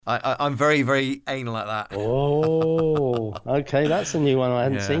I'm very, very anal at that. Oh, okay, that's a new one I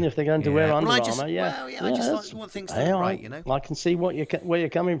hadn't seen. If they're going to wear Under Armour, I just like want things to look right, you know. I can see where you're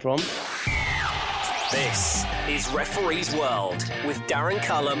coming from. This is Referee's World with Darren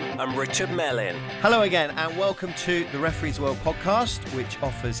Cullum and Richard Mellin. Hello again and welcome to the Referee's World podcast, which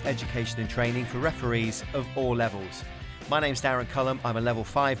offers education and training for referees of all levels. My name's Darren Cullum. I'm a level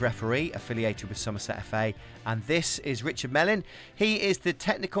 5 referee affiliated with Somerset FA, and this is Richard Mellin. He is the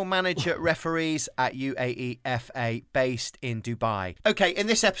technical manager referees at UAE FA based in Dubai. Okay, in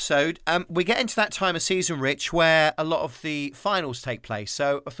this episode, we get into that time of season, Rich, where a lot of the finals take place.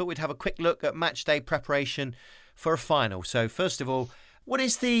 So I thought we'd have a quick look at match day preparation for a final. So first of all, what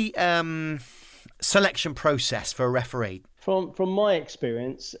is the selection process for a referee? From my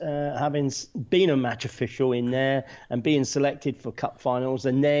experience, having been a match official in there and being selected for cup finals,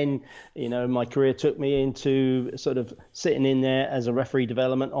 and then, you know, my career took me into sort of sitting in there as a referee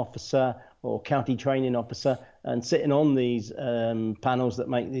development officer or county training officer and sitting on these panels that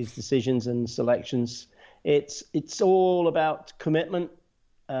make these decisions and selections. It's all about commitment,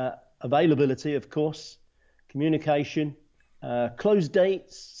 availability, of course, communication, closed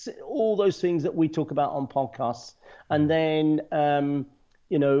dates, all those things that we talk about on podcasts. And then,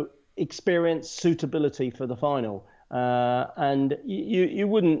 experience, suitability for the final. And you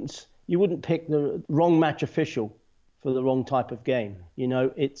wouldn't pick the wrong match official for the wrong type of game. You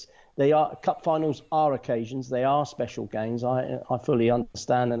know, cup finals are occasions, they are special games. I fully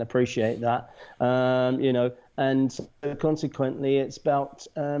understand and appreciate that. And so consequently, it's about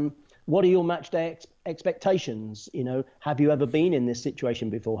what are your match day expectations? You know, have you ever been in this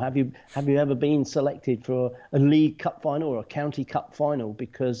situation before? Have you ever been selected for a league cup final or a county cup final?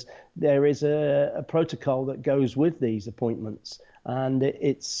 Because there is a protocol that goes with these appointments, and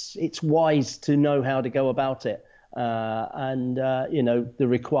it's wise to know how to go about it. The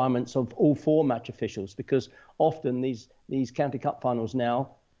requirements of all 4 match officials, because often these county cup finals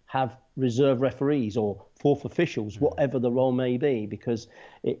now have reserve referees or 4th officials, whatever the role may be, because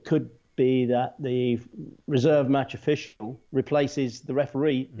it could be that the reserve match official replaces the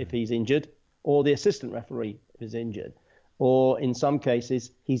referee if he's injured, or the assistant referee if he's injured, or in some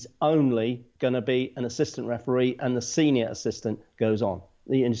cases he's only going to be an assistant referee and the senior assistant goes on.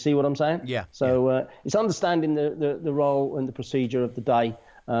 You see what I'm saying? Yeah. So it's understanding the role and the procedure of the day,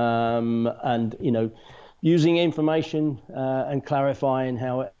 and using information and clarifying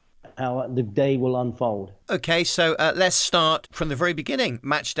how the day will unfold. Okay, so let's start from the very beginning.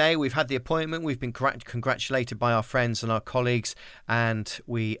 Match day, we've had the appointment, we've been congratulated by our friends and our colleagues, and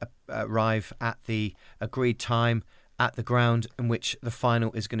we arrive at the agreed time at the ground in which the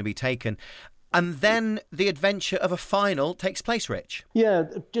final is going to be taken. And then the adventure of a final takes place, Rich. Yeah,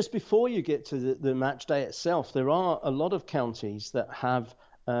 just before you get to the match day itself, there are a lot of counties that have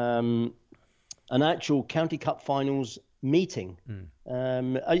an actual county cup finals meeting.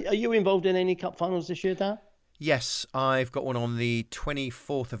 Are you involved in any cup finals this year, Dan? Yes, I've got one on the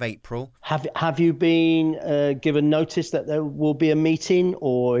 24th of April. Have you been given notice that there will be a meeting,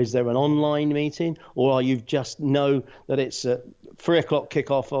 or is there an online meeting, or are you just know that it's a 3:00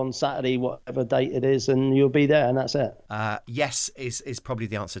 kickoff on Saturday, whatever date it is, and you'll be there and that's it? Yes, is probably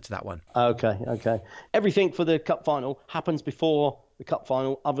the answer to that one. Okay. Everything for the cup final happens before the cup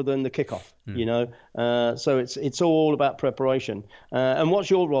final, other than the kickoff, so it's all about preparation. And what's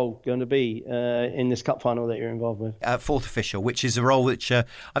your role going to be in this cup final that you're involved with? 4th official, which is a role which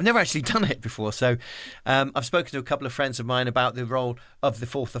I've never actually done it before. So I've spoken to a couple of friends of mine about the role of the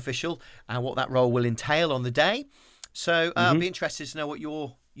 4th official and what that role will entail on the day. So I'll be interested to know what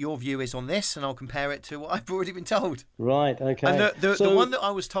your view is on this, and I'll compare it to what I've already been told. Right, okay. And the one that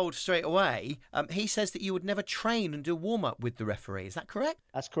I was told straight away, he says that you would never train and do a warm-up with the referee. Is that correct?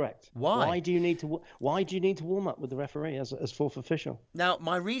 That's correct. Why? Why do you need to warm up with the referee as 4th official? Now,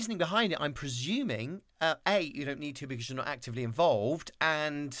 my reasoning behind it, I'm presuming, you don't need to because you're not actively involved,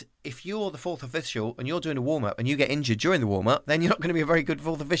 and if you're the 4th official and you're doing a warm-up and you get injured during the warm-up, then you're not going to be a very good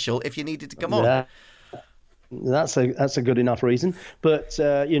 4th official if you needed to come on. That's a good enough reason. But,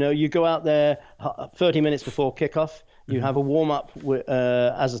 you go out there 30 minutes before kickoff, you have a warm-up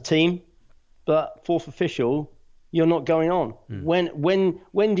as a team, but 4th official, you're not going on.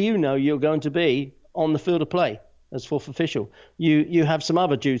 When do you know you're going to be on the field of play as 4th official? You have some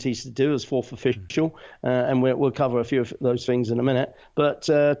other duties to do as 4th official, and we'll cover a few of those things in a minute. But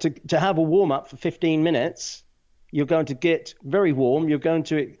to have a warm-up for 15 minutes, you're going to get very warm. You're going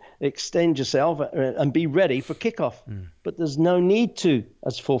to extend yourself and be ready for kickoff. But there's no need to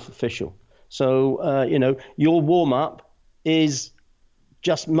as 4th official. So, your warm-up is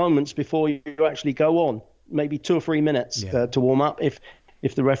just moments before you actually go on, maybe 2 or 3 minutes to warm up.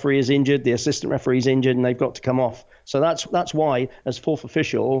 If the referee is injured, the assistant referee is injured, and they've got to come off. So that's why, as fourth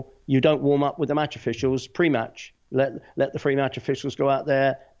official, you don't warm up with the match officials pre-match. Let the free match officials go out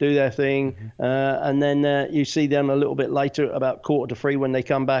there, do their thing, and then you see them a little bit later, about 2:45 when they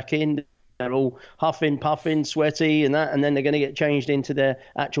come back in. They're all huffing, puffing, sweaty, and then they're going to get changed into their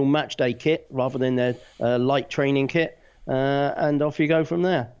actual match day kit rather than their light training kit, and off you go from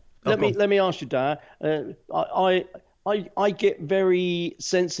there. Let me ask you, Dar. I get very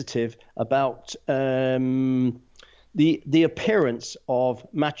sensitive about the appearance of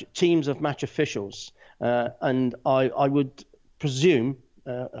teams of match officials. And I would presume,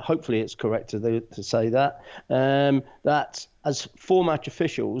 hopefully it's correct to say that, that as 4 match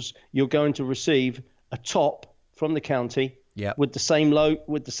officials, you're going to receive a top from the county with the same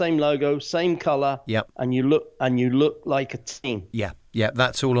logo, same colour, and you look like a team. Yeah,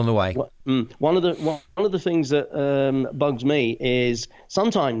 that's all on the way. One of the things that bugs me is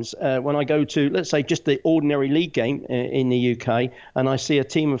sometimes when I go to, let's say, just the ordinary league game in the UK, and I see a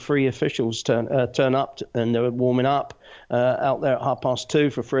team of 3 officials turn up and they're warming up out there at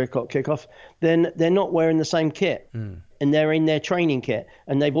 2:30 for 3 o'clock kickoff. Then they're not wearing the same kit, and they're in their training kit,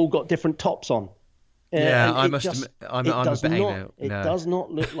 and they've all got different tops on. Yeah, I must admit, I'm a bit anal. It does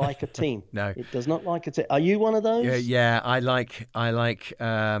not look like a team. No, it does not like a team. Are you one of those? Yeah. I like.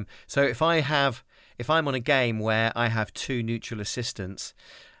 So if I'm on a game where I have 2 neutral assistants,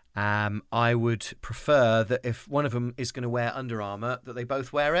 I would prefer that if one of them is going to wear Under Armour, that they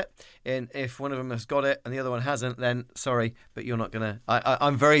both wear it. And if one of them has got it and the other one hasn't, then sorry, but you're not going to.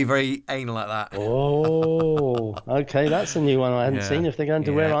 I'm very, very anal like that. Oh, okay, that's a new one I hadn't seen. If they're going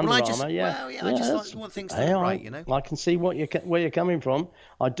to wear Under Armour, I just want things to look right, you know. I can see where you're coming from.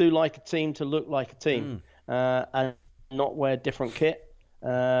 I do like a team to look like a team, and not wear different kit.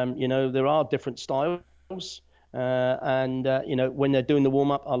 There are different styles. When they're doing the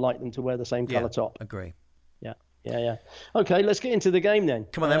warm-up, I like them to wear the same colour top. Agree. Yeah. Okay, let's get into the game then.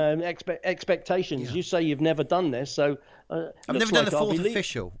 Come on then. Expectations. Yeah. You say you've never done this, so I've never done the fourth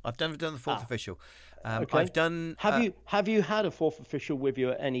official. I've never done the fourth official. Okay. I've done. Have you had a fourth official with you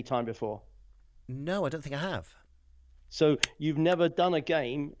at any time before? No, I don't think I have. So you've never done a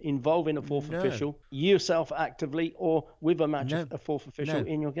game involving a fourth official yourself actively or with a fourth official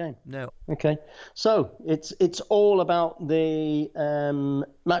in your game? No. Okay. So it's all about the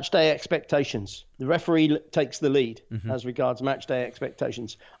match day expectations. The referee takes the lead as regards match day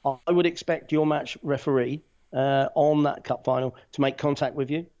expectations. I would expect your match referee on that cup final to make contact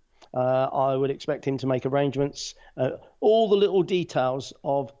with you. I would expect him to make arrangements, all the little details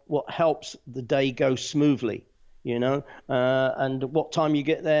of what helps the day go smoothly. And what time you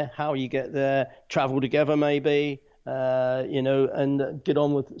get there, how you get there, travel together maybe, and get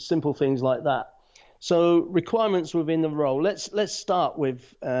on with simple things like that. So requirements within the role. Let's start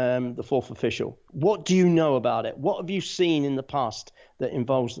with the fourth official. What do you know about it? What have you seen in the past that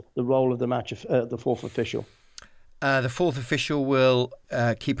involves the role of the fourth official? The fourth official will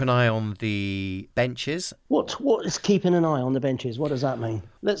keep an eye on the benches. What is keeping an eye on the benches? What does that mean?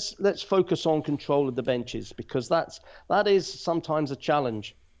 Let's focus on control of the benches, because that is sometimes a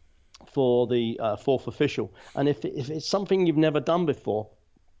challenge for the fourth official. And if it's something you've never done before,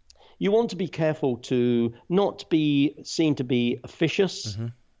 you want to be careful to not be seen to be officious,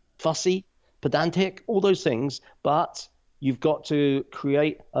 fussy, pedantic, all those things, but you've got to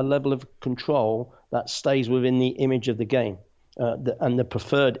create a level of control that stays within the image of the game, and the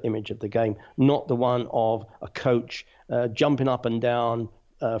preferred image of the game, not the one of a coach jumping up and down,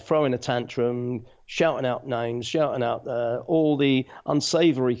 throwing a tantrum, shouting out names, shouting out all the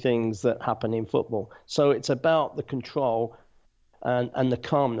unsavory things that happen in football. So it's about the control and the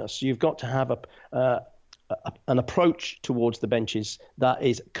calmness. You've got to have an approach towards the benches that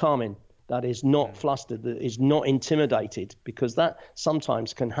is calming, that is not flustered, that is not intimidated, because that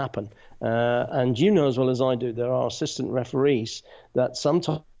sometimes can happen. And you know as well as I do, there are assistant referees that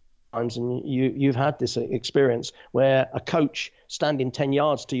sometimes, and you've had this experience, where a coach standing 10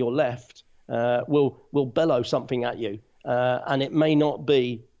 yards to your left will bellow something at you, and it may not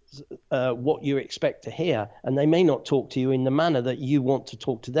be what you expect to hear, and they may not talk to you in the manner that you want to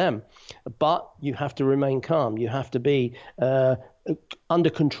talk to them, but you have to remain calm. You have to be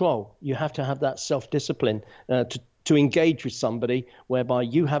under control. You have to have that self-discipline to engage with somebody whereby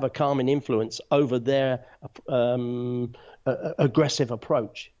you have a calming influence over their aggressive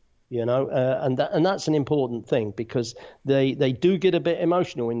approach. And that's an important thing, because they do get a bit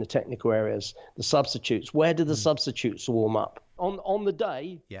emotional in the technical areas. The substitutes, where do the substitutes warm up? On the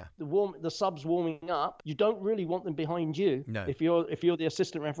day, the subs warming up, you don't really want them behind you. No. If you're the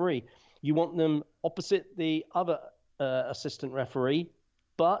assistant referee, you want them opposite the other assistant referee,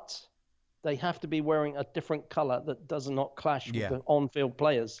 but they have to be wearing a different colour that does not clash with Yeah. the on-field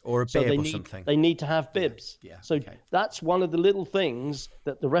players. Or a so bib they or need, something. They need to have bibs. Yeah. So Okay. that's one of the little things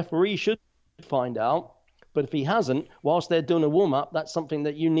that the referee should find out. But if he hasn't, whilst they're doing a warm-up, that's something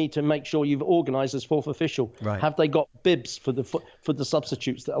that you need to make sure you've organised as fourth official. Right. Have they got bibs for the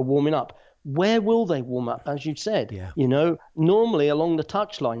substitutes that are warming up? Where will they warm up, as you said? Yeah. You know, normally along the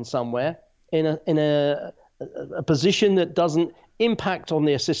touchline somewhere in a position that doesn't impact on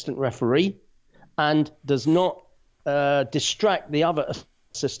the assistant referee and does not distract the other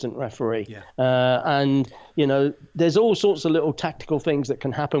assistant referee. Yeah. And, you know, there's all sorts of little tactical things that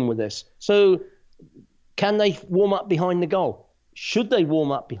can happen with this. So can they warm up behind the goal? Should they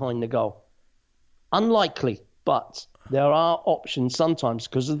warm up behind the goal? Unlikely, but there are options sometimes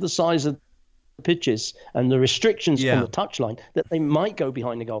because of the size of the pitches and the restrictions on the touchline that they might go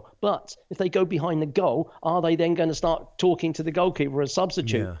behind the goal. But if they go behind the goal, are they then going to start talking to the goalkeeper as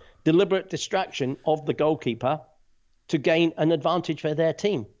substitute? Yeah. Deliberate distraction of the goalkeeper to gain an advantage for their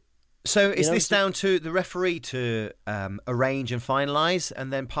team. So is this down to the referee to arrange and finalise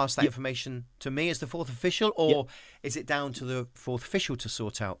and then pass that information to me as the fourth official, or is it down to the fourth official to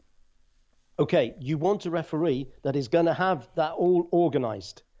sort out? Okay, you want a referee that is going to have that all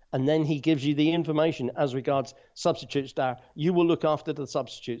organised, and then he gives you the information as regards substitutes. There, you will look after the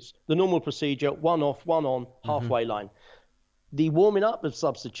substitutes. The normal procedure: one off, one on, halfway line. The warming up of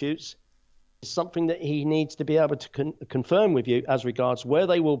substitutes is something that he needs to be able to confirm with you as regards where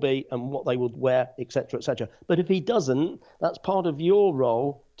they will be and what they will wear, etc., etc. But if he doesn't, that's part of your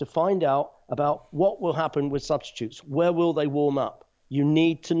role to find out about what will happen with substitutes. Where will they warm up? You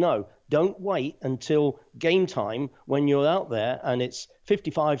need to know. Don't wait until game time when you're out there and it's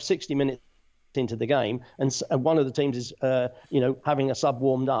 55, 60 minutes into the game and one of the teams is, having a sub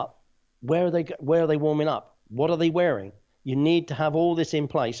warmed up. Where are they warming up? What are they wearing? You need to have all this in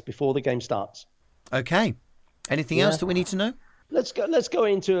place before the game starts. Okay. Anything else that we need to know? Let's go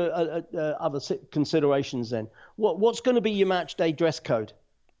into other considerations then. What's going to be your match day dress code?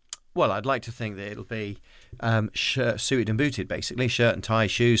 Well, I'd like to think that it'll be shirt, suited and booted, basically. Shirt and tie,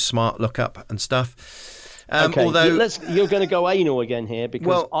 shoes, smart look up and stuff. Okay. Although you're going to go anal again here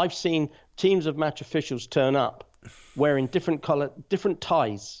because I've seen teams of match officials turn up wearing different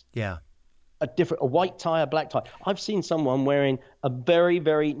ties. Yeah. A white tie, a black tie. I've seen someone wearing a very,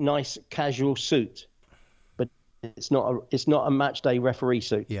 very nice casual suit, but it's not a match day referee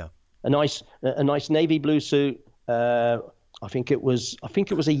suit. Yeah. A nice navy blue suit. I think it was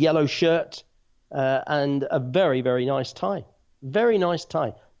a yellow shirt and a very, very nice tie. Very nice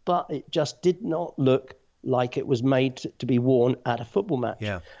tie, but it just did not look like it was made to be worn at a football match.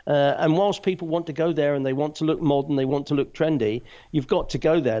 Yeah. And whilst people want to go there and they want to look modern, they want to look trendy, you've got to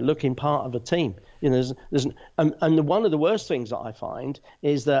go there looking part of a team. You know, one of the worst things that I find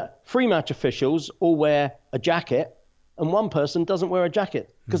is that free match officials all wear a jacket and one person doesn't wear a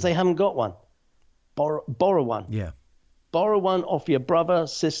jacket because they haven't got one. Borrow one. Yeah. Borrow one off your brother,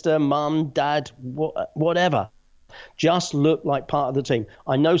 sister, mum, dad, whatever. Just look like part of the team.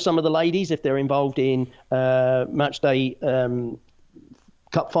 I know some of the ladies, if they're involved in Matchday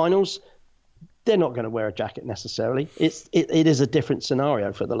Cup finals, they're not going to wear a jacket necessarily. It is a different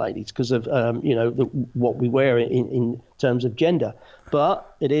scenario for the ladies because of what we wear in terms of gender.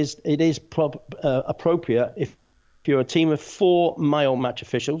 But it is appropriate if you're a team of 4 male match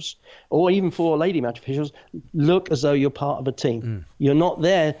officials or even 4 lady match officials, look as though you're part of a team. You're not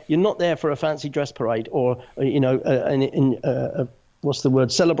there for a fancy dress parade or what's the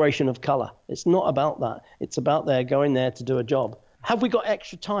word, celebration of colour. It's not about that. It's about going there to do a job. Have we got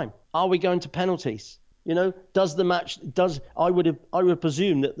extra time? Are we going to penalties? You know, I would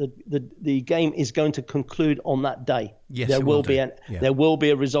presume that the game is going to conclude on that day. Yes, there will be there will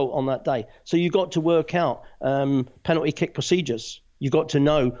be a result on that day. So you've got to work out penalty kick procedures. You've got to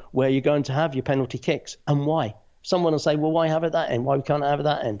know where you're going to have your penalty kicks and why. Someone will say, well, why have it that end? Why we can't have it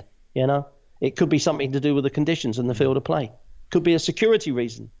that end? You know, it could be something to do with the conditions in the field of play. Could be a security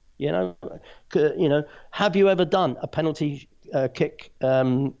reason. You know, have you ever done a penalty kick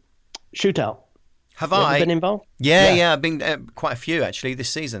shootout? Have I been involved? Yeah, I've been quite a few actually this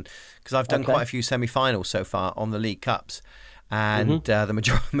season because I've done quite a few semi-finals so far on the League Cups, and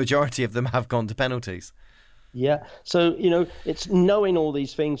the majority of them have gone to penalties. Yeah, so it's knowing all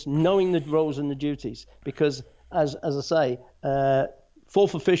these things, knowing the roles and the duties, because as I say,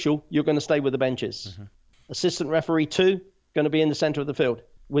 fourth official, you're going to stay with the benches. Assistant referee 2 going to be in the centre of the field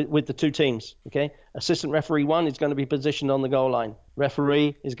with the 2 teams. Okay, assistant referee 1 is going to be positioned on the goal line.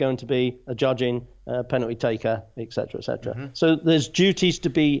 Referee is going to be a judging, penalty taker, etc., etc. So there's duties to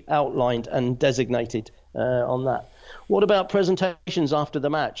be outlined and designated on that. What about presentations after the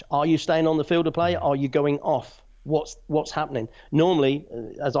match? Are you staying on the field of play? Are you going off? What's happening? Normally,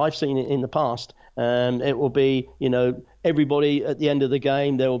 as I've seen it in the past, it will be, everybody at the end of the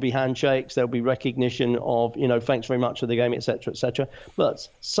game, there will be handshakes, there will be recognition of, thanks very much for the game, etc., etc. But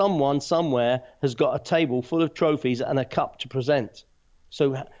someone somewhere has got a table full of trophies and a cup to present.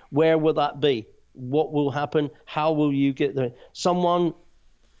 So where will that be? What will happen? How will you get there?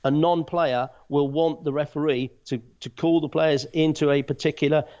 A non-player will want the referee to call the players into a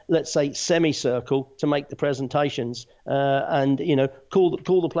particular, let's say, semicircle to make the presentations, and call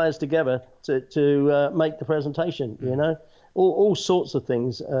the players together to make the presentation. All sorts of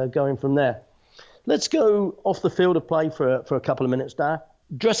things going from there. Let's go off the field of play for a couple of minutes, Dar.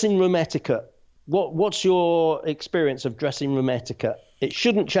 Dressing room etiquette. What's your experience of dressing room etiquette? It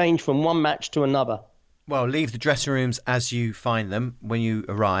shouldn't change from one match to another. Well, leave the dressing rooms as you find them when you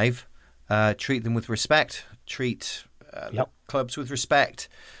arrive. Treat them with respect. Treat clubs with respect.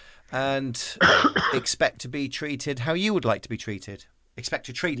 And expect to be treated how you would like to be treated. Expect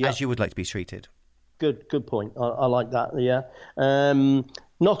to treat as you would like to be treated. Good point. I like that, yeah.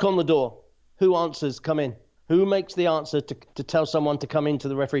 Knock on the door. Who answers? Come in. Who makes the answer to tell someone to come into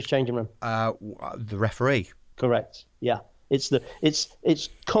the referee's changing room? The referee. Correct, yeah. It's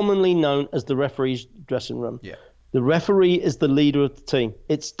commonly known as the referee's dressing room. Yeah. The referee is the leader of the team.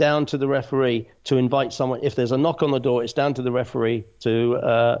 It's down to the referee to invite someone. If there's a knock on the door, it's down to the referee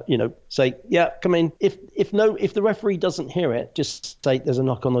to say, yeah, come in. If the referee doesn't hear it, just say there's a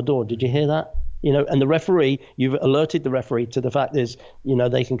knock on the door. Did you hear that? And the referee, you've alerted the referee to the fact is,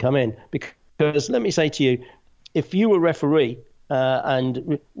 they can come in. Because let me say to you, if you were referee,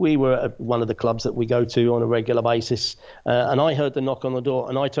 and we were at one of the clubs that we go to on a regular basis, and I heard the knock on the door,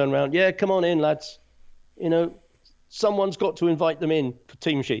 and I turned around, yeah, come on in, lads. Someone's got to invite them in for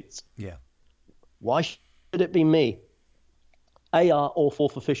team sheets. Yeah. Why should it be me, AR or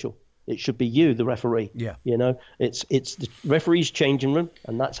fourth official? It should be you, the referee. Yeah. It's the referee's changing room,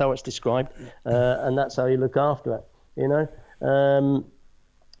 and that's how it's described, and that's how you look after it.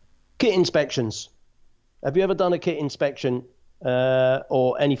 Kit inspections. Have you ever done a kit inspection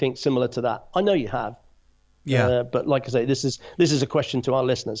or anything similar to that? I know you have. Yeah. But like I say, this is a question to our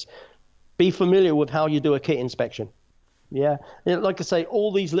listeners. Be familiar with how you do a kit inspection. Yeah. Like I say,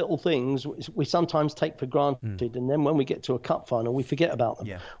 all these little things we sometimes take for granted, and then when we get to a cup final, we forget about them.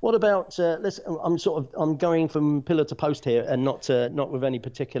 Yeah. What about? I'm going from pillar to post here, and not with any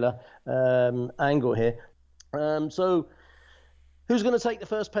particular angle here. So, who's going to take the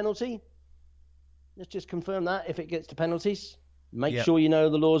first penalty? Let's just confirm that. If it gets to penalties, make sure you know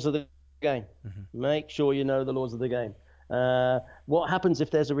the laws of the game. Mm-hmm. Make sure you know the laws of the game. What happens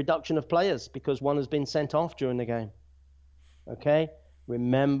if there's a reduction of players because one has been sent off during the game? Okay?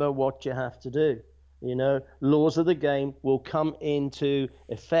 Remember what you have to do. Laws of the game will come into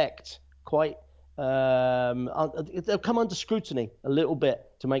effect quite... they'll come under scrutiny a little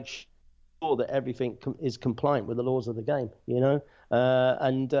bit to make sure that everything is compliant with the laws of the game,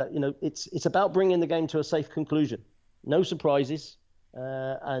 it's about bringing the game to a safe conclusion. No surprises,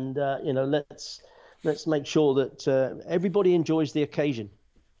 let's make sure that everybody enjoys the occasion.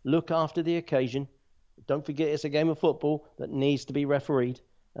 Look after the occasion. Don't forget it's a game of football that needs to be refereed,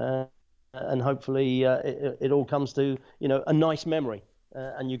 and hopefully it all comes to a nice memory,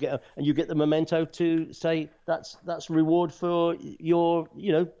 and you get the memento to say that's reward for your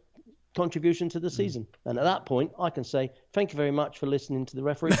contribution to the season. And at that point, I can say, thank you very much for listening to the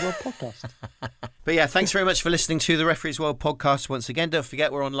Referees World podcast. But yeah, thanks very much for listening to the Referees World podcast once again. Don't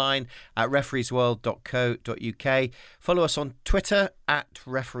forget we're online at refereesworld.co.uk. Follow us on Twitter at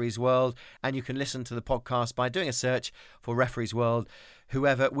Referees World, and you can listen to the podcast by doing a search for Referees World,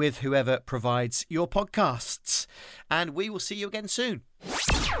 whoever provides your podcasts. And we will see you again soon.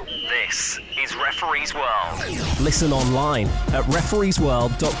 This is Referees World. Listen online at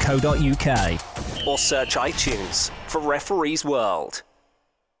refereesworld.co.uk or search iTunes for Referees World.